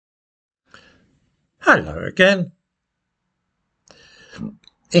Hello again.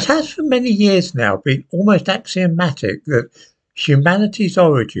 It has for many years now been almost axiomatic that humanity's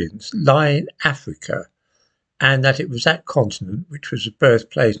origins lie in Africa and that it was that continent which was the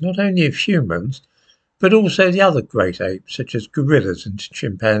birthplace not only of humans but also the other great apes such as gorillas and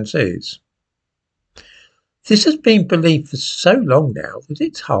chimpanzees. This has been believed for so long now that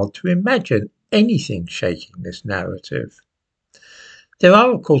it's hard to imagine anything shaking this narrative. There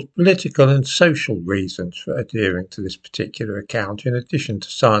are, of course, political and social reasons for adhering to this particular account in addition to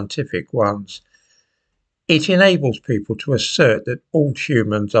scientific ones. It enables people to assert that all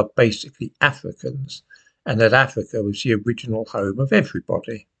humans are basically Africans and that Africa was the original home of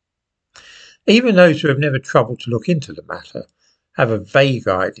everybody. Even those who have never troubled to look into the matter have a vague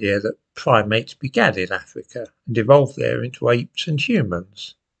idea that primates began in Africa and evolved there into apes and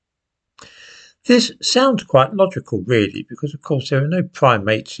humans. This sounds quite logical, really, because of course there are no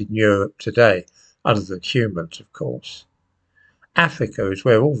primates in Europe today, other than humans, of course. Africa is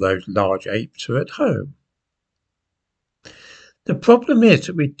where all those large apes are at home. The problem is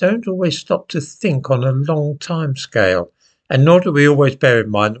that we don't always stop to think on a long time scale, and nor do we always bear in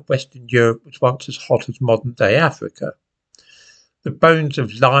mind that Western Europe was once as hot as modern day Africa. The bones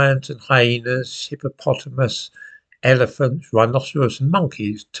of lions and hyenas, hippopotamus, elephants, rhinoceros and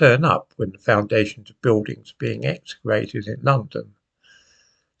monkeys turn up when the foundations of buildings are being excavated in London.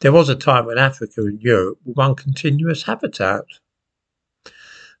 There was a time when Africa and Europe were one continuous habitat.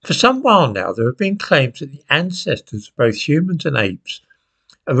 For some while now there have been claims that the ancestors of both humans and apes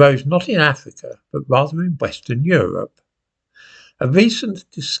arose not in Africa but rather in Western Europe. A recent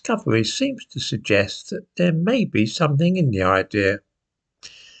discovery seems to suggest that there may be something in the idea.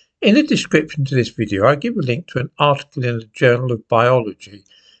 In the description to this video, I give a link to an article in the Journal of Biology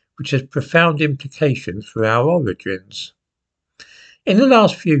which has profound implications for our origins. In the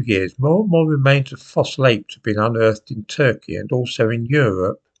last few years, more and more remains of fossil apes have been unearthed in Turkey and also in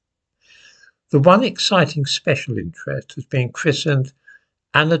Europe. The one exciting special interest has been christened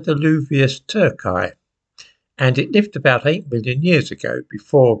Anadaluvius turci, and it lived about 8 million years ago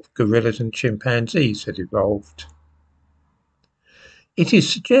before gorillas and chimpanzees had evolved. It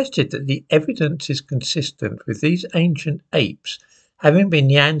is suggested that the evidence is consistent with these ancient apes having been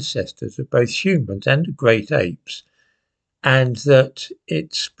the ancestors of both humans and the great apes, and that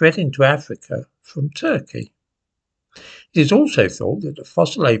it spread into Africa from Turkey. It is also thought that the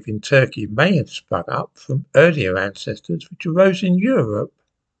fossil ape in Turkey may have sprung up from earlier ancestors which arose in Europe.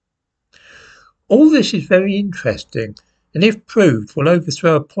 All this is very interesting, and if proved will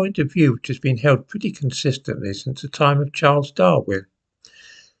overthrow a point of view which has been held pretty consistently since the time of Charles Darwin.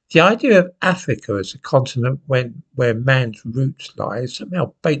 The idea of Africa as a continent where man's roots lie is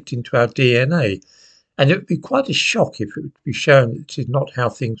somehow baked into our DNA, and it would be quite a shock if it would be shown that this is not how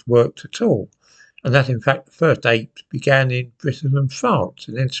things worked at all, and that in fact the first apes began in Britain and France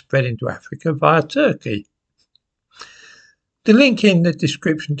and then spread into Africa via Turkey. The link in the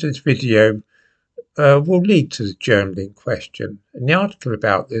description to this video will lead to the journal in question, and the article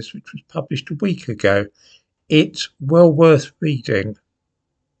about this, which was published a week ago, it's well worth reading.